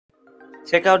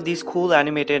Check out these cool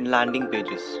animated landing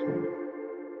pages.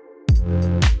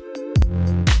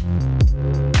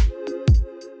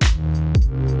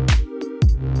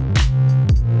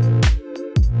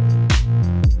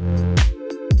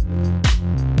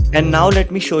 And now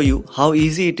let me show you how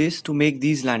easy it is to make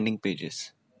these landing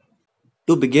pages.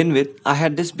 To begin with, I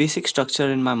had this basic structure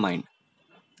in my mind.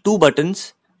 Two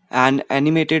buttons, an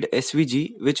animated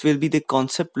SVG which will be the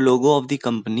concept logo of the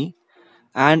company,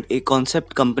 and a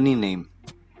concept company name.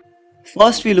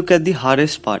 First we look at the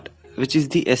hardest part, which is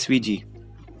the SVG.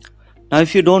 Now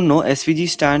if you don't know, SVG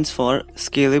stands for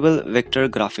Scalable Vector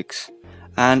Graphics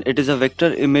and it is a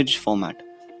vector image format.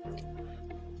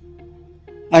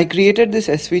 I created this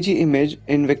SVG image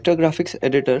in vector graphics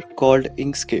editor called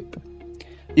Inkscape.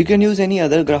 You can use any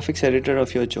other graphics editor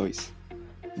of your choice,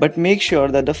 but make sure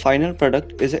that the final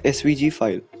product is a SVG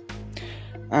file.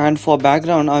 And for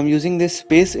background, I'm using this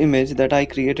space image that I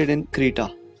created in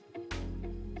Krita.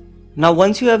 Now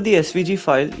once you have the SVG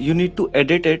file, you need to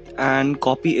edit it and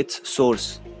copy its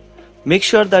source. Make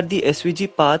sure that the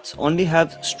SVG paths only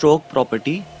have stroke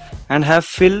property and have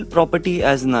fill property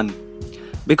as none,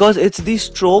 because it's the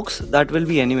strokes that will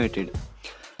be animated.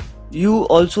 You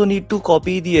also need to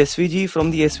copy the SVG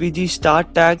from the SVG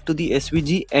start tag to the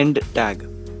SVG end tag.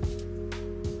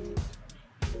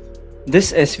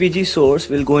 This SVG source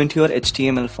will go into your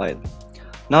HTML file.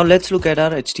 Now let's look at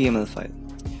our HTML file.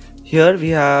 Here we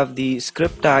have the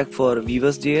script tag for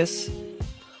VIVUS.js.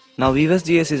 Now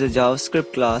VIVUS.js is a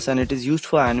JavaScript class and it is used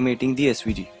for animating the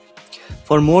SVG.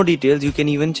 For more details, you can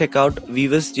even check out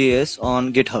VIVUS.js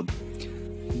on GitHub.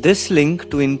 This link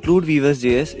to include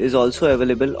VIVUS.js is also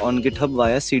available on GitHub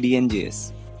via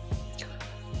CDN.js.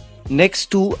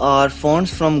 Next two are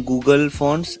fonts from Google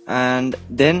Fonts, and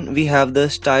then we have the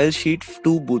style sheet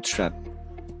to Bootstrap.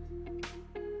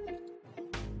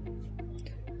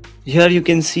 Here you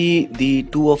can see the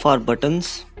two of our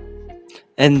buttons,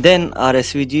 and then our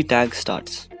SVG tag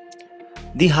starts.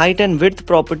 The height and width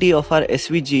property of our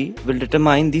SVG will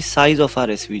determine the size of our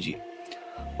SVG.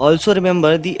 Also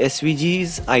remember the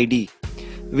SVG's ID.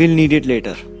 We'll need it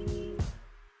later.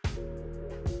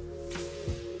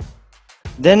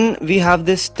 Then we have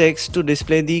this text to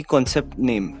display the concept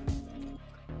name.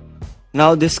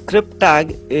 Now this script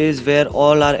tag is where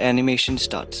all our animation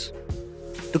starts.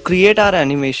 To create our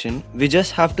animation, we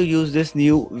just have to use this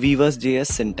new VIVUS.js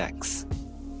syntax.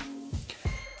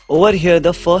 Over here,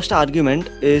 the first argument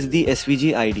is the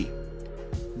SVG ID.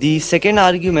 The second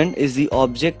argument is the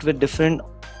object with different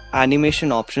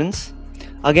animation options.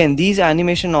 Again, these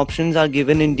animation options are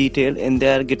given in detail in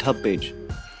their GitHub page.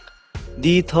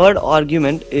 The third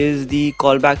argument is the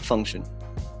callback function.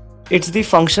 It's the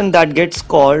function that gets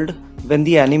called when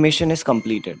the animation is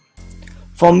completed.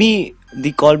 For me,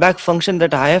 the callback function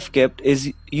that I have kept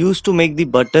is used to make the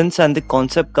buttons and the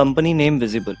concept company name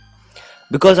visible,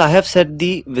 because I have set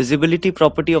the visibility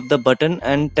property of the button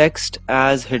and text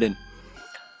as hidden.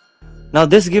 Now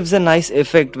this gives a nice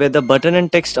effect where the button and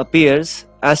text appears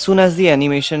as soon as the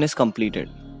animation is completed.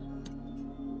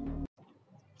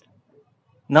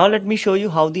 Now let me show you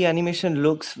how the animation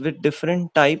looks with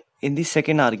different type in the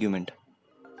second argument.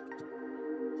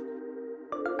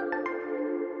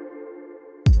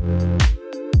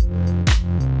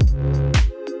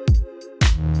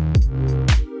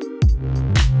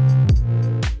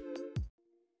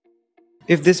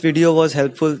 If this video was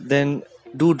helpful, then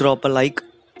do drop a like.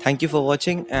 Thank you for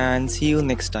watching and see you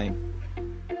next time.